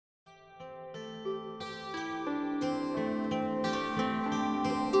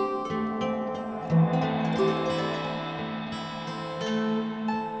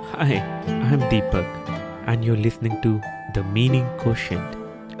Hi, I'm Deepak, and you're listening to The Meaning Quotient,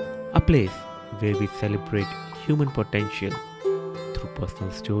 a place where we celebrate human potential through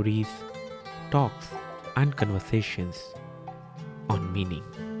personal stories, talks, and conversations on meaning.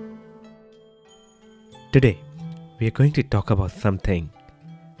 Today, we are going to talk about something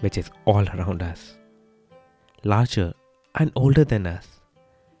which is all around us, larger and older than us,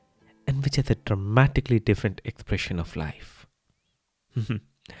 and which has a dramatically different expression of life.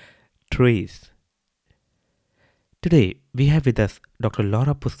 Trees. Today, we have with us Dr.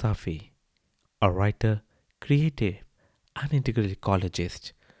 Laura Pustarfi, a writer, creative, and integral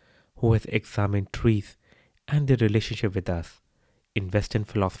ecologist who has examined trees and their relationship with us in Western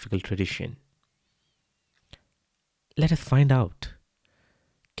philosophical tradition. Let us find out.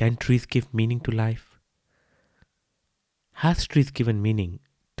 Can trees give meaning to life? Has trees given meaning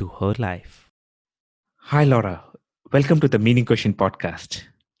to her life? Hi, Laura. Welcome to the Meaning Question podcast.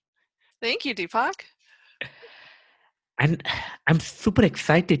 Thank you, Deepak. And I'm super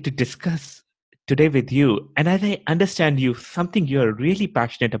excited to discuss today with you. And as I understand you, something you're really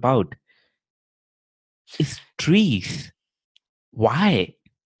passionate about is trees. Why?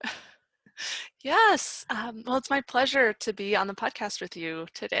 Yes. Well, it's my pleasure to be on the podcast with you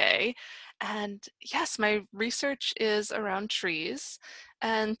today. And yes, my research is around trees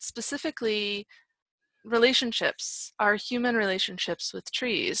and specifically relationships, our human relationships with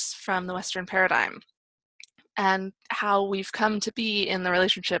trees from the Western paradigm, and how we've come to be in the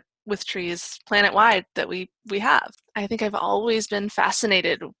relationship with trees planet-wide that we have. I think I've always been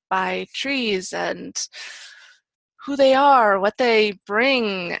fascinated by trees and who they are, what they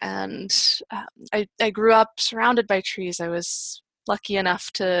bring, and I grew up surrounded by trees. I was lucky enough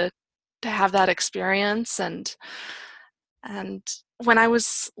to have that experience, and when I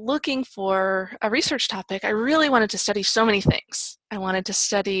was looking for a research topic, I really wanted to study so many things. I wanted to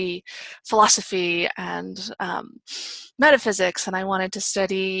study philosophy and metaphysics, and I wanted to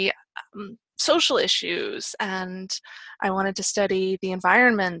study social issues, and I wanted to study the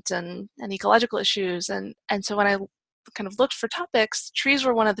environment and ecological issues. And so when I kind of looked for topics, trees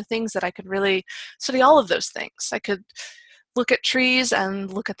were one of the things that I could really study all of those things. I could look at trees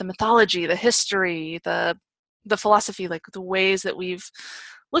and look at the mythology, the history, the philosophy, like the ways that we've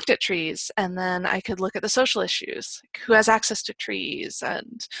looked at trees, and then I could look at the social issues, like who has access to trees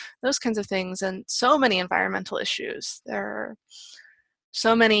and those kinds of things, and so many environmental issues. There are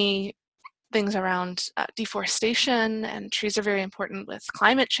so many things around deforestation, and trees are very important with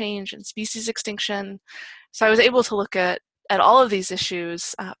climate change and species extinction. So I was able to look at all of these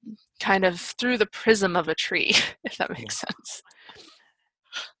issues kind of through the prism of a tree, if that makes sense.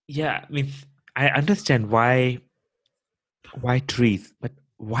 Yeah, I mean, I understand why trees, but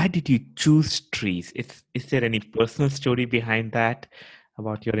why did you choose trees? Is there any personal story behind that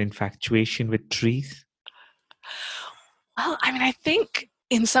about your infatuation with trees? Well, I mean, I think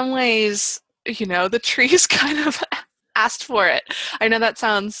in some ways, the trees kind of asked for it. I know that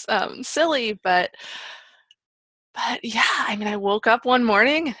sounds silly, but yeah, I mean, I woke up one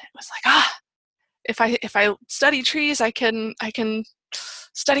morning and it was like, if I study trees, I can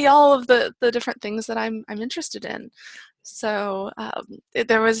study all of the different things that I'm interested in. So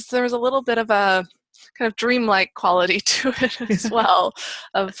there was a little bit of a kind of dreamlike quality to it as well,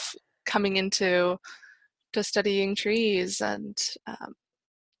 of coming into studying trees. And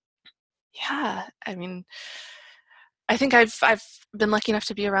yeah, I mean, I think I've been lucky enough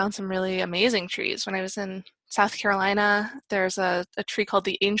to be around some really amazing trees. When I was in South Carolina, there's a tree called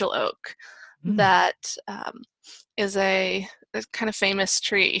the angel oak that is a kind of famous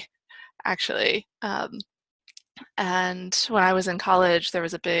tree, actually. And when I was in college, there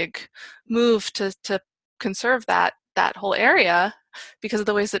was a big move to conserve that whole area because of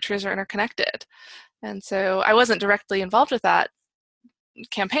the ways that trees are interconnected. And so I wasn't directly involved with that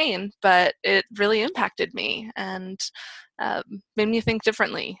campaign, but it really impacted me and made me think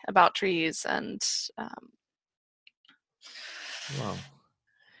differently about trees. And Wow.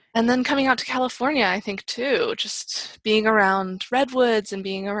 and then coming out to California, I think too, just being around redwoods and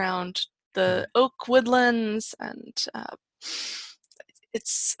being around the oak woodlands, and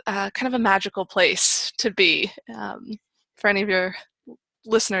it's kind of a magical place to be, for any of your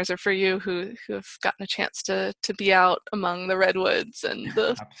listeners or for you who have gotten a chance to be out among the redwoods and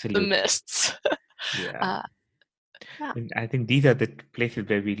the Absolutely. mists. Yeah. Yeah. And I think these are the places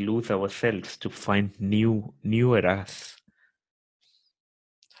where we lose ourselves to find newer us.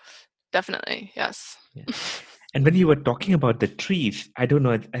 Definitely, yes. Yeah. And when you were talking about the trees, I don't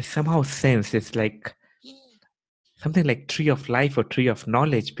know, I somehow sense it's like something like tree of life or tree of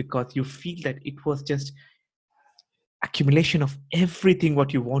knowledge, because you feel that it was just accumulation of everything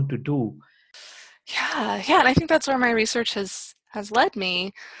what you want to do. Yeah, and I think that's where my research has led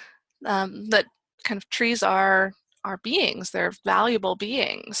me. That kind of trees are beings. They're valuable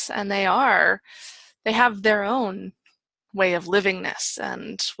beings, and they have their own way of livingness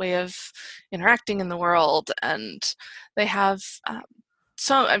and way of interacting in the world, and they have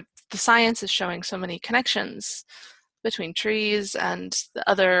so the science is showing so many connections between trees and the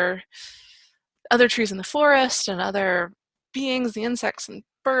other trees in the forest and other beings, the insects and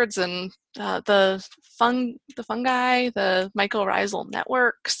birds and the fungi, the mycorrhizal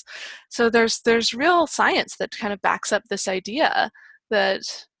networks. So there's real science that kind of backs up this idea that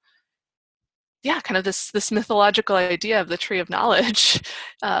kind of this mythological idea of the tree of knowledge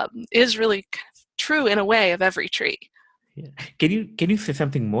is really true in a way of every tree. Yeah. Can you say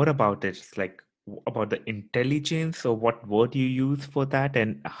something more about it? Like about the intelligence or what word you use for that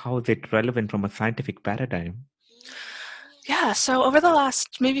and how is it relevant from a scientific paradigm? Yeah, so over the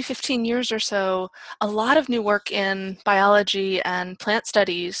last maybe 15 years or so, a lot of new work in biology and plant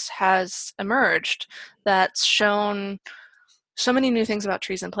studies has emerged that's shown so many new things about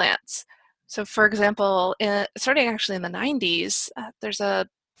trees and plants. So, for example, starting actually in the 90s, there's a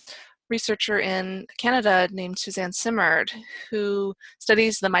researcher in Canada named Suzanne Simard who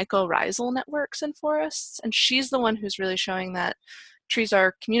studies the mycorrhizal networks in forests, and she's the one who's really showing that trees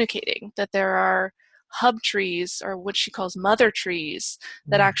are communicating, that there are hub trees, or what she calls mother trees,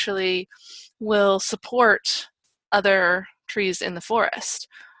 that Mm. actually will support other trees in the forest.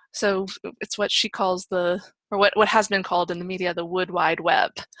 So it's what she calls or what has been called in the media the wood wide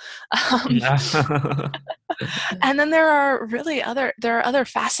web. Um, and then there are other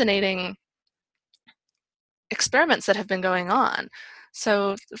fascinating experiments that have been going on.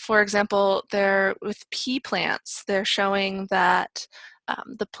 So, for example, with pea plants, they're showing that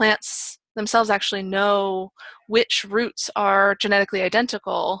the plants themselves actually know which roots are genetically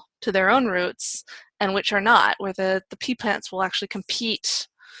identical to their own roots and which are not, where the pea plants will actually compete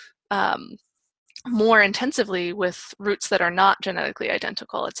um, more intensively with roots that are not genetically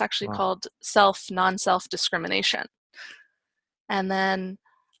identical. It's actually Wow. called non-self discrimination. And then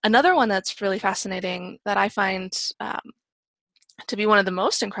another one that's really fascinating that I find to be one of the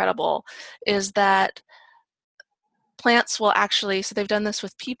most incredible is that plants will actually, so they've done this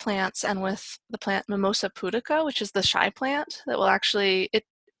with pea plants and with the plant Mimosa pudica, which is the shy plant that will actually, it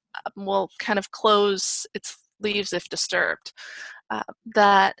will kind of close its leaves if disturbed.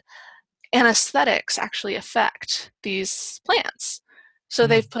 That anesthetics actually affect these plants. So Mm.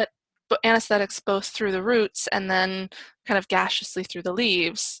 they've put anesthetics both through the roots and then kind of gaseously through the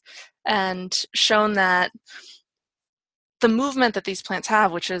leaves, and shown that the movement that these plants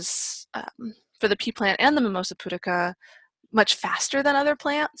have, which is for the pea plant and the Mimosa pudica, much faster than other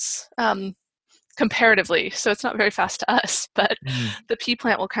plants comparatively. So it's not very fast to us, but Mm. the pea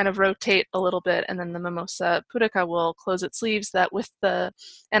plant will kind of rotate a little bit, and then the Mimosa pudica will close its leaves. That with the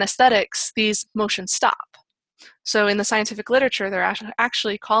anesthetics, these motions stop. So in the scientific literature, they're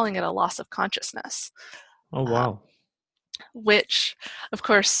actually calling it a loss of consciousness. Oh, Uh, wow. which, of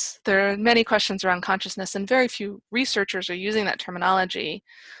course, there are many questions around consciousness, and very few researchers are using that terminology.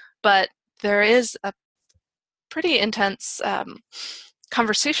 But there is a pretty intense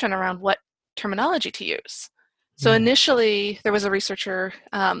conversation around what terminology to use. So Mm. initially, there was a researcher,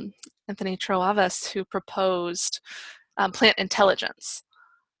 Anthony Troavas, who proposed plant intelligence,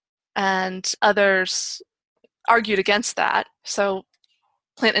 and others argued against that. So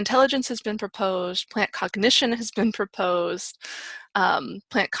plant intelligence has been proposed, plant cognition has been proposed,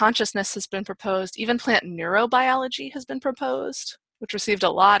 plant consciousness has been proposed, even plant neurobiology has been proposed, which received a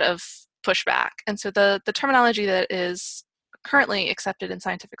lot of pushback. And so the terminology that is currently accepted in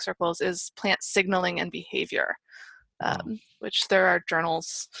scientific circles is plant signaling and behavior, Wow. which there are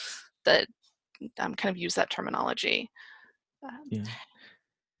journals that kind of use that terminology. Um, Yeah.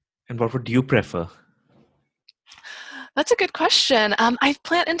 And what would you prefer? That's a good question. I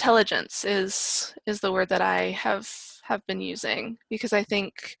plant intelligence is the word that I have been using, because I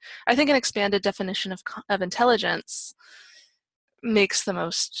think an expanded definition of intelligence makes the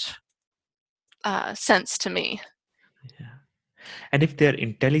most sense to me. Yeah. And if they're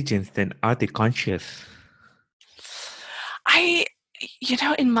intelligent, then are they conscious? I,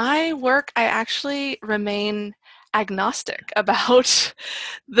 in my work, I actually remain agnostic about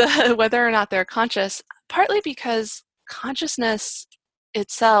the whether or not they're conscious, partly because consciousness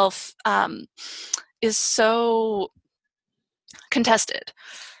itself is so contested.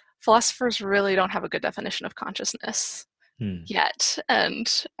 Philosophers really don't have a good definition of consciousness. Hmm. yet.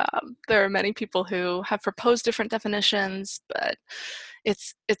 And there are many people who have proposed different definitions, but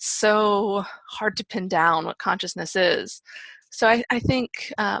it's so hard to pin down what consciousness is. So I think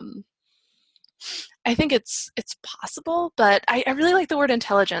it's possible, but I really like the word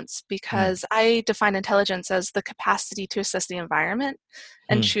intelligence Hmm. because I define intelligence as the capacity to assess the environment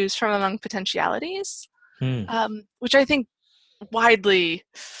and Hmm. choose from among potentialities, Hmm. which I think widely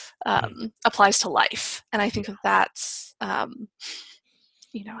Hmm. applies to life. And I think Yeah. that that's,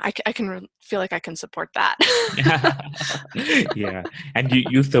 I can feel like I can support that. Yeah. And you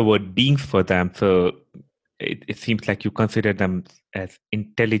use the word beings for them. So it seems like you consider them as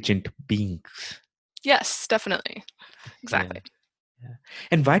intelligent beings. Yes, definitely. Yeah. Exactly. Yeah.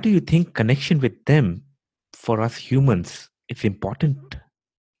 And why do you think connection with them for us humans is important?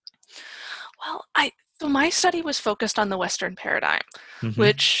 Well, so my study was focused on the Western paradigm, Mm-hmm.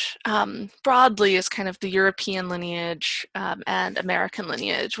 which broadly is kind of the European lineage and American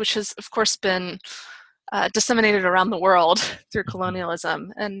lineage, which has, of course, been disseminated around the world through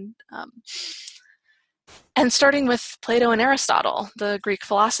colonialism, and starting with Plato and Aristotle, the Greek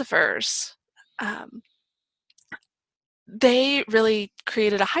philosophers. Um, they really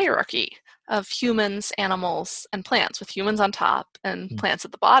created a hierarchy of humans, animals, and plants, with humans on top and Mm-hmm. plants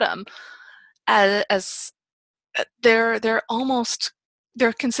at the bottom, as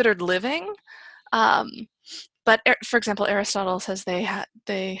they're considered living. Um, but for example, Aristotle says they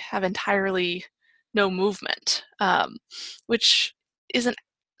have entirely no movement, which isn't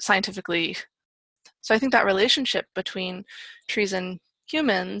scientifically. So I think that relationship between trees and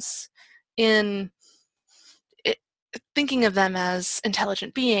humans, in it, thinking of them as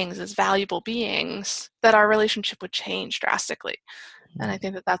intelligent beings, as valuable beings, that our relationship would change drastically. And I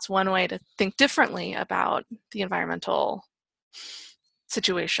think that that's one way to think differently about the environmental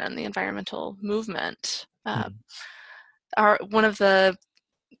situation, the environmental movement. One of the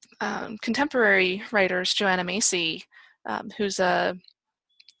contemporary writers, Joanna Macy, who's an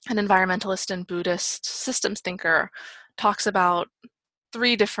environmentalist and Buddhist systems thinker, talks about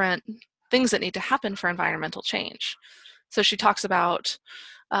three different things that need to happen for environmental change. So she talks about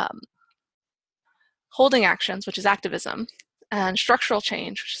um, holding actions, which is activism, and structural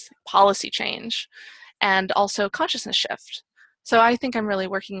change, which is policy change, and also consciousness shift. So I think I'm really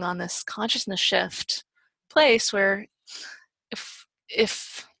working on this consciousness shift place where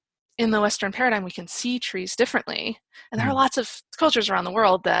if in the Western paradigm we can see trees differently, and there are Mm-hmm. lots of cultures around the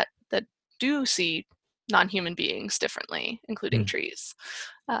world that do see non-human beings differently, including trees,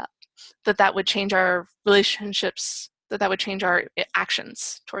 uh, that would change our relationships, that would change our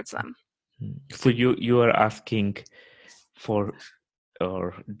actions towards them. So you are asking for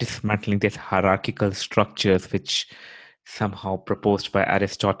or dismantling these hierarchical structures which somehow proposed by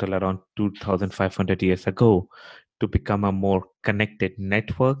Aristotle around 2500 years ago to become a more connected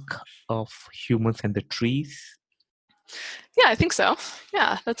network of humans and the trees. Yeah, I think so.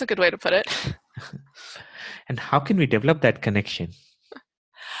 Yeah, that's a good way to put it. And how can we develop that connection?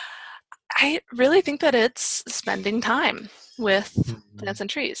 I really think that it's spending time with Mhm. plants and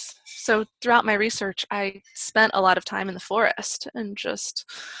trees. So throughout my research, I spent a lot of time in the forest and just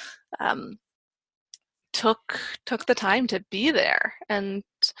um, took the time to be there. And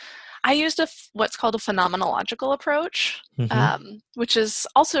I used what's called a phenomenological approach, Mhm. which is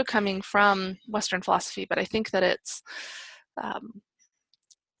also coming from Western philosophy, but I think that um,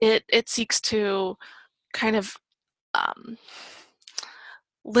 it seeks to kind of um,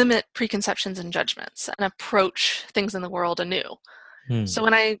 limit preconceptions and judgments and approach things in the world anew. So Mm.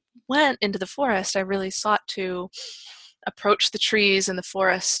 when I went into the forest, I really sought to approach the trees in the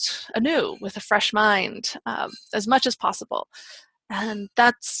forest anew with a fresh mind, as much as possible. And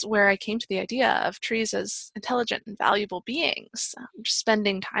that's where I came to the idea of trees as intelligent and valuable beings, just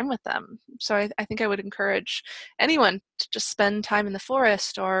spending time with them. So I think I would encourage anyone to just spend time in the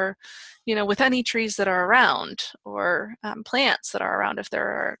forest, or, with any trees that are around, or plants that are around if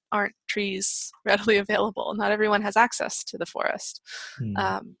aren't trees readily available. Not everyone has access to the forest. Mm.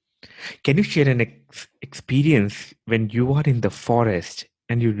 Um, Can you share an experience when you are in the forest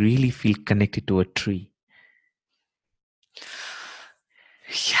and you really feel connected to a tree?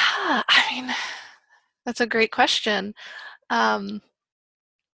 yeah, I mean, that's a great question. Um,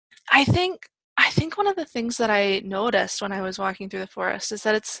 I think I think one of the things that I noticed when I was walking through the forest is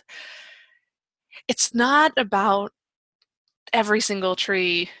that it's not about every single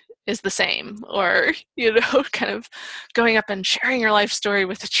tree is the same, or kind of going up and sharing your life story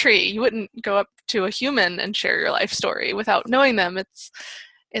with a tree. You wouldn't go up to a human and share your life story without knowing them.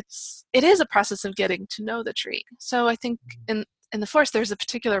 It is a process of getting to know the tree. So I think in the forest there's a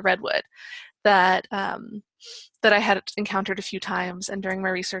particular redwood that that I had encountered a few times, and during my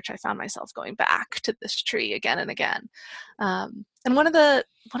research, I found myself going back to this tree again and again. And one of the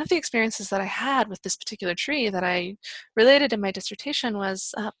experiences that I had with this particular tree that I related in my dissertation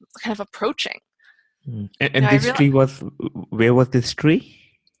was kind of approaching. And I this realized tree was, where was this tree?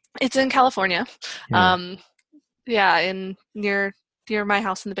 it's in California. Yeah. Um, yeah, in near my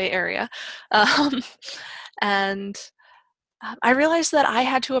house in the Bay Area, um, and I realized that I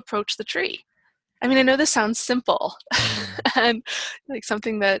had to approach the tree. I mean, I know this sounds simple Mm, and like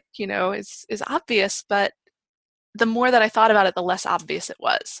something that is obvious, but the more that I thought about it, the less obvious it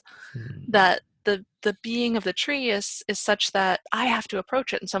was. mm, That the being of the tree is such that I have to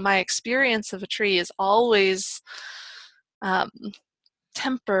approach it, and so my experience of a tree is always um,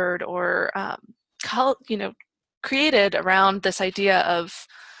 tempered or created around this idea of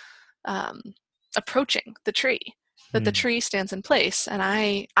um, approaching the tree. That the mm, tree stands in place, and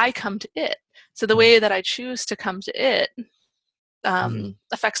I come to it. So the mm, way that I choose to come to it mm,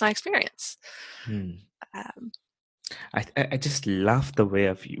 affects my experience. mm. Um, I just love the way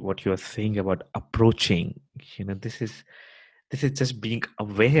of what you're saying about approaching. This is just being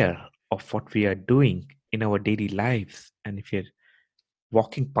aware of what we are doing in our daily lives. And if you're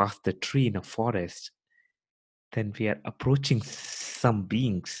walking past the tree in a forest, then we are approaching some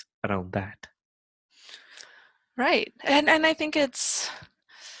beings around that. right, and I think it's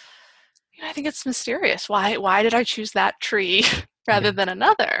mysterious. Why did I choose that tree rather Yeah. than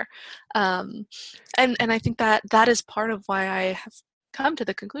another? Um, and I think that that is part of why I have come to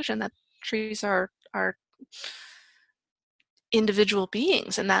the conclusion that trees are individual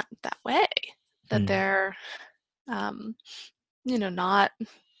beings in that way. That Mm, they're um, not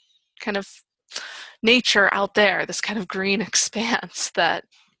kind of nature out there, this kind of green expanse. That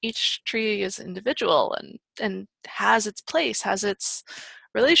each tree is individual and has its place, has its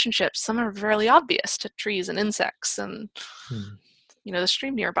relationships. Some are really obvious to trees and insects and mm, the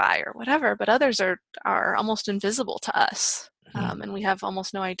stream nearby or whatever, but others are almost invisible to us, mm, and we have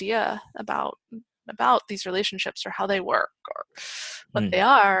almost no idea about these relationships or how they work or what they mm,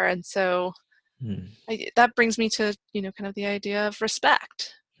 are. And so mm, that brings me to kind of the idea of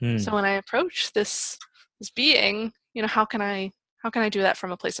respect. So mm, when I approach this being, how can I do that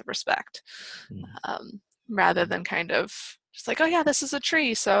from a place of respect, mm. um, rather than kind of just like, oh yeah, this is a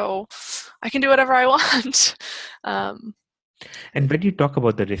tree, so I can do whatever I want. um, And when you talk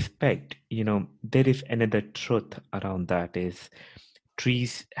about the respect, there is another truth around that is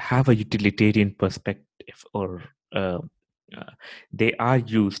trees have a utilitarian perspective, or uh, uh, they are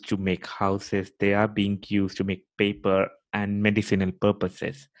used to make houses, they are being used to make paper and medicinal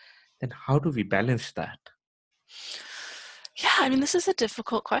purposes. Then how do we balance that? Yeah, I mean, this is a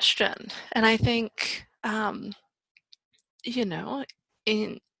difficult question. And I think, you know,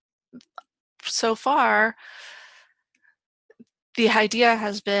 in so far, the idea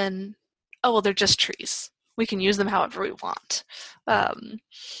has been, oh, well, they're just trees. We can use them however we want. Mm,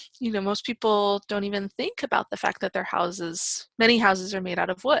 Um, most people don't even think about the fact that many houses are made out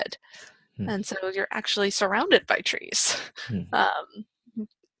of wood. mm, And so you're actually surrounded by trees. mm, Um,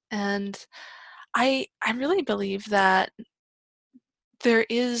 and I really believe that there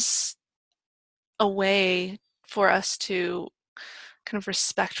is a way for us to kind of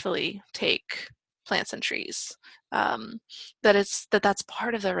respectfully take plants and trees. Um, that's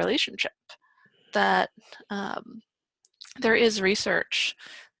part of the relationship. That um, there is research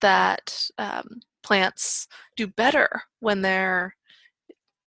that plants do better when they're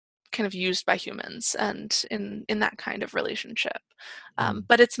kind of used by humans and in that kind of relationship. mm,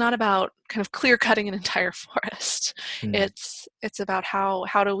 But it's not about kind of clear cutting an entire forest. mm, It's about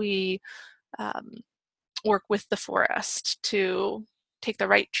how do we um, work with the forest to take the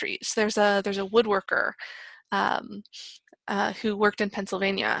right trees. There's a woodworker um, who worked in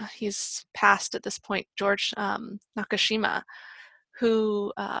Pennsylvania. He's passed at this point, George Nakashima,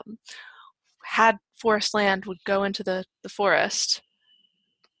 who had forest land, would go into the forest,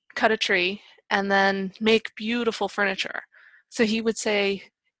 cut a tree, and then make beautiful furniture. So he would say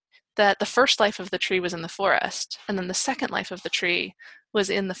that the first life of the tree was in the forest, and then the second life of the tree was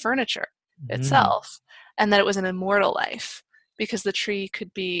in the furniture mm, itself, and that it was an immortal life because the tree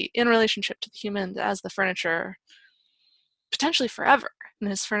could be in relationship to the humans as the furniture potentially forever, and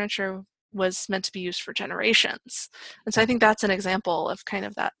his furniture was meant to be used for generations. And so I mm, think that's an example of kind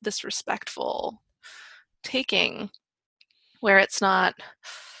of this respectful taking, where it's not,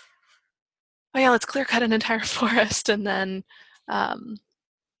 oh yeah, let's clear cut an entire forest and then um,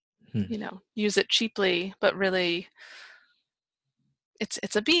 mm. use it cheaply, but really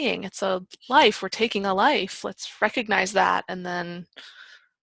it's a being, it's a life. We're taking a life. Let's recognize that and then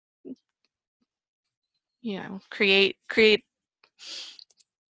create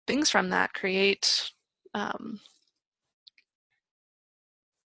things from that, create um,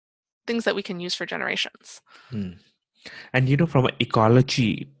 things that we can use for generations. Hmm. And from an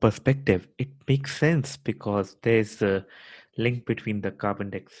ecology perspective, it makes sense because there's a link between the carbon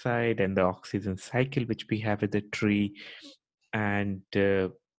dioxide and the oxygen cycle which we have with the tree. And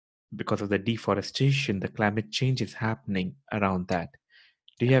because of the deforestation, the climate change is happening around that.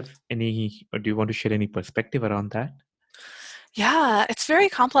 Do you have any, or do you want to share any perspective around that? Yeah, it's very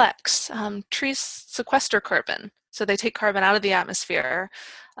complex. Trees sequester carbon, so they take carbon out of the atmosphere,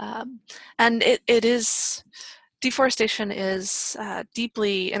 um, and it is deforestation is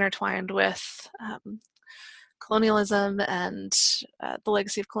deeply intertwined with colonialism and the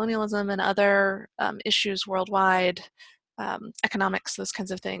legacy of colonialism and other issues worldwide, economics, those kinds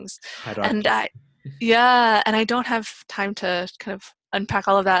of things. And Hierarchy. I don't have time to kind of unpack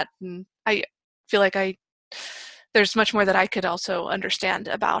all of that. And I feel like there's much more that I could also understand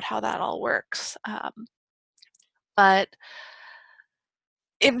about how that all works. But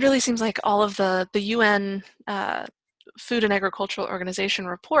it really seems like all of the UN Food and Agricultural Organization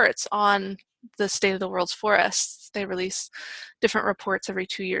reports on the state of the world's forests. They release different reports every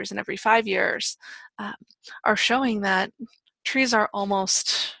 2 years and every 5 years, um, are showing that trees are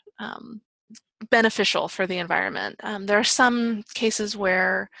almost beneficial for the environment. There are some cases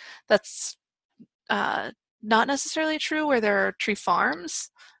where that's uh, not necessarily true, where there are tree farms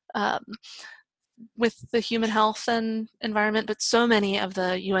um, with the human health and environment, but so many of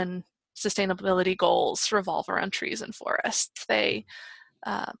the UN sustainability goals revolve around trees and forests.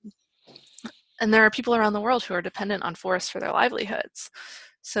 Um, and there are people around the world who are dependent on forests for their livelihoods.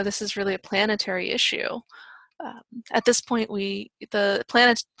 So this is really a planetary issue. Um, at this point, the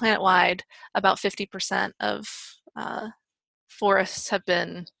planet-wide, about 50% of forests have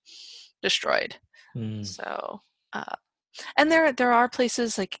been destroyed. Mm, So, uh, and there are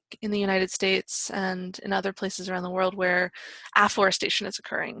places like in the United States and in other places around the world where afforestation is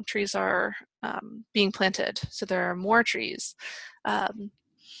occurring. Trees are being planted, so there are more trees. Um,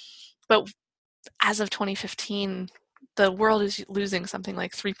 but as of 2015, the world is losing something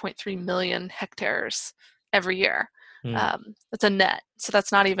like 3.3 million hectares every year. mm. That's a net, so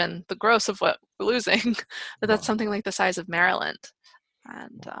that's not even the gross of what we're losing, but that's Wow. something like the size of Maryland,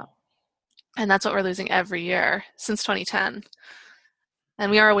 and uh, Wow. and that's what we're losing every year since 2010. And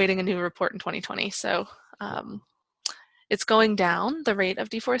we are awaiting a new report in 2020. So Wow. um, it's going down. The rate of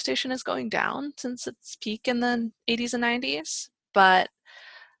deforestation is going down since its peak in the 80s and 90s, but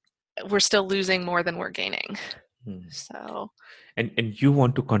we're still losing more than we're gaining. Mm. So And you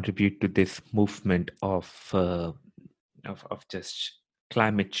want to contribute to this movement of just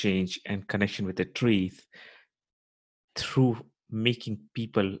climate change and connection with the trees through making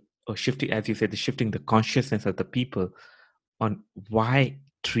people, or shifting, as you said, shifting the consciousness of the people on why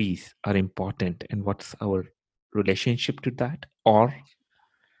trees are important and what's our relationship to that. Or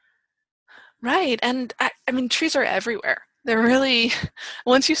right, and I mean trees are everywhere. They're really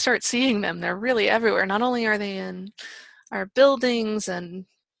once you start seeing them, they're really everywhere. Not only are they in our buildings and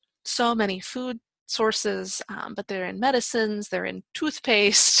so many food sources, but they're in medicines, they're in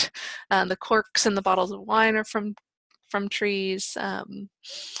toothpaste, the corks in the bottles of wine are from trees.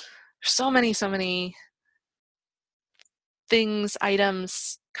 So many things,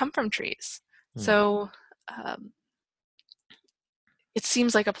 items come from trees. mm, So um, it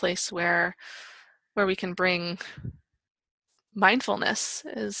seems like a place where we can bring mindfulness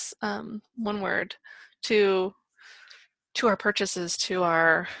is one word to our purchases, to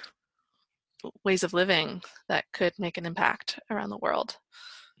our ways of living that could make an impact around the world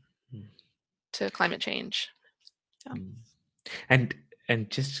mm, to climate change. Yeah. mm. and and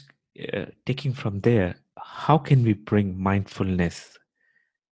just taking from there, how can we bring mindfulness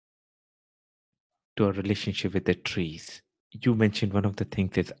to our relationship with the trees? You mentioned one of the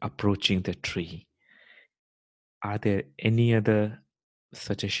things is approaching the tree. Are there any other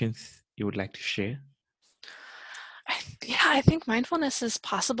suggestions you would like to share? Yeah, I think mindfulness is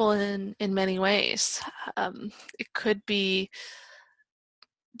possible in many ways. It could be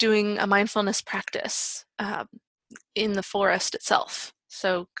doing a mindfulness practice in the forest itself.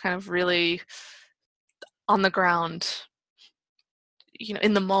 So kind of really on the ground,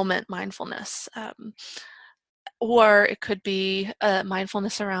 in the moment mindfulness. Or it could be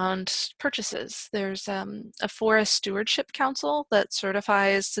mindfulness around purchases. There's a forest stewardship council that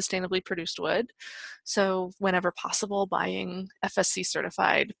certifies sustainably produced wood. So whenever possible, buying FSC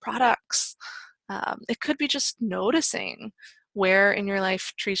certified products. It could be just noticing where in your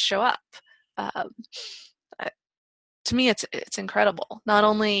life trees show up. Um, to me, it's incredible. Not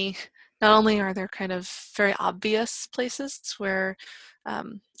only not only are there kind of very obvious places where, at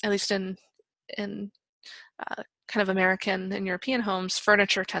least in kind of American and European homes,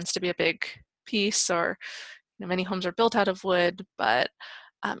 furniture tends to be a big piece, or many homes are built out of wood, but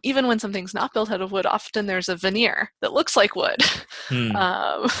even when something's not built out of wood, often there's a veneer that looks like wood. Hmm.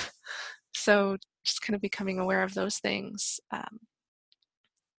 um, so just kind of becoming aware of those things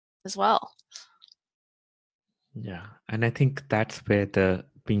as well. Yeah, and I think that's where the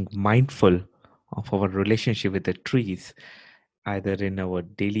being mindful of our relationship with the trees, either in our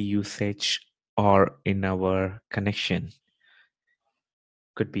daily usage or in our connection,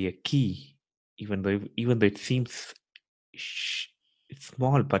 could be a key. Even though it seems sh-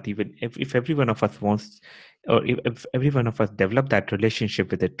 small, but even if every one of us wants, or if every one of us develop that relationship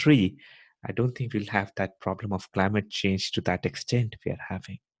with a tree, I don't think we'll have that problem of climate change to that extent we are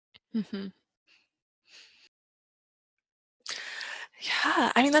having. Mm-hmm.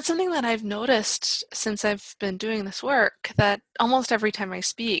 Yeah, I mean, that's something that I've noticed since I've been doing this work, that almost every time I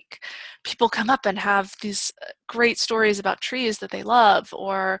speak, people come up and have these great stories about trees that they love,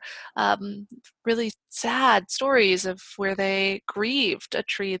 or really sad stories of where they grieved a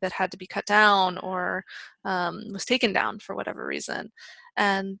tree that had to be cut down or was taken down for whatever reason.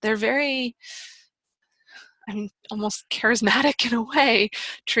 And they're very, I mean, almost charismatic in a way.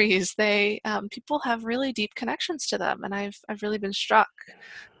 Trees, they people have really deep connections to them, and I've really been struck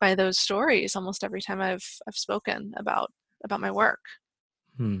by those stories almost every time I've spoken about my work.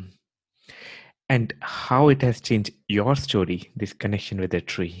 Hmm. And how it has changed your story, this connection with the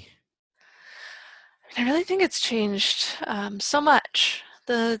tree. I really think it's changed so much.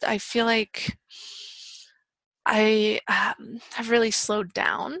 I feel like I have really slowed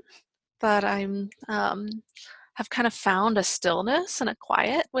down. That I'm have kind of found a stillness and a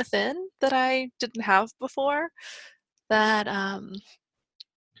quiet within that I didn't have before. That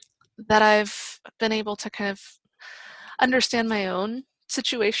that I've been able to kind of understand my own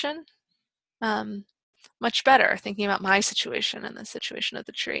situation um, much better, thinking about my situation and the situation of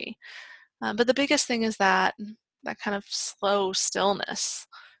the tree. But the biggest thing is that kind of slow stillness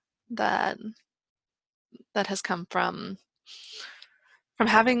that that has come from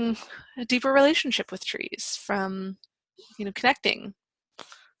having a deeper relationship with trees, from connecting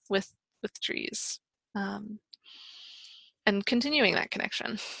with trees, um, and continuing that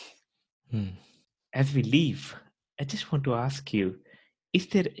connection. Hmm. As we leave, I just want to ask you, is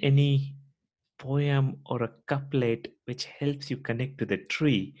there any poem or a couplet which helps you connect to the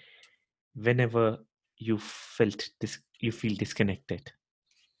tree whenever you feel disconnected?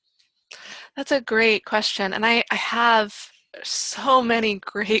 That's a great question, and I have so many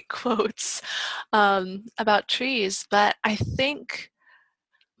great quotes about trees, but I think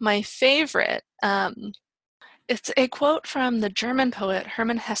my favorite, it's a quote from the German poet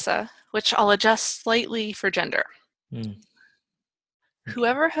Hermann Hesse, which I'll adjust slightly for gender. Hmm. Okay.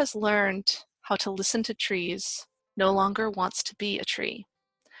 Whoever has learned how to listen to trees no longer wants to be a tree.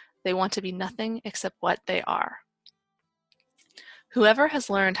 They want to be nothing except what they are. Whoever has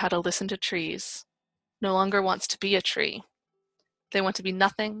learned how to listen to trees no longer wants to be a tree. They want to be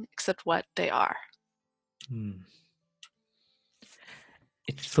nothing except what they are. Hmm.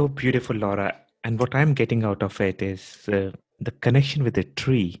 It's so beautiful, Laura. And what I'm getting out of it is the connection with the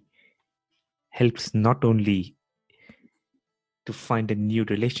tree helps not only to find a new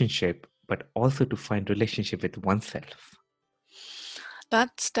relationship, but also to find relationship with oneself.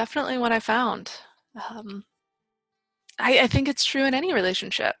 That's definitely what I found. Um, I think it's true in any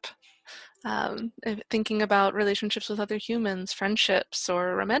relationship. Thinking about relationships with other humans, friendships,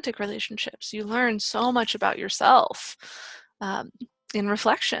 or romantic relationships, you learn so much about yourself um, in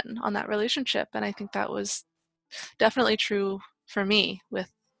reflection on that relationship. And I think that was definitely true for me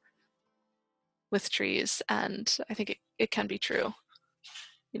with trees. And I think it can be true,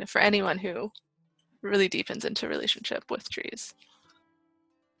 for anyone who really deepens into relationship with trees.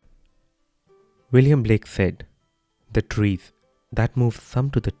 William Blake said, "The trees that move some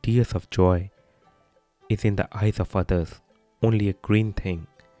to the tears of joy is in the eyes of others only a green thing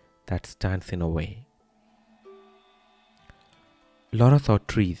that stands in a way." Laura saw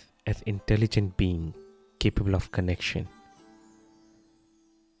trees as intelligent beings capable of connection.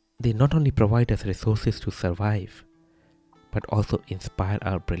 They not only provide us resources to survive, but also inspire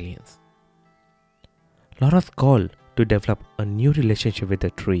our brilliance. Laura's call to develop a new relationship with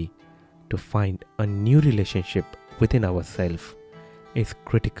the tree, to find a new relationship within ourselves, is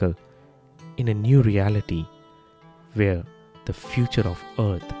critical in a new reality where the future of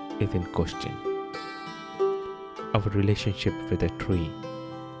Earth is in question. Our relationship with a tree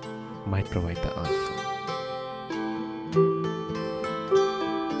might provide the answer.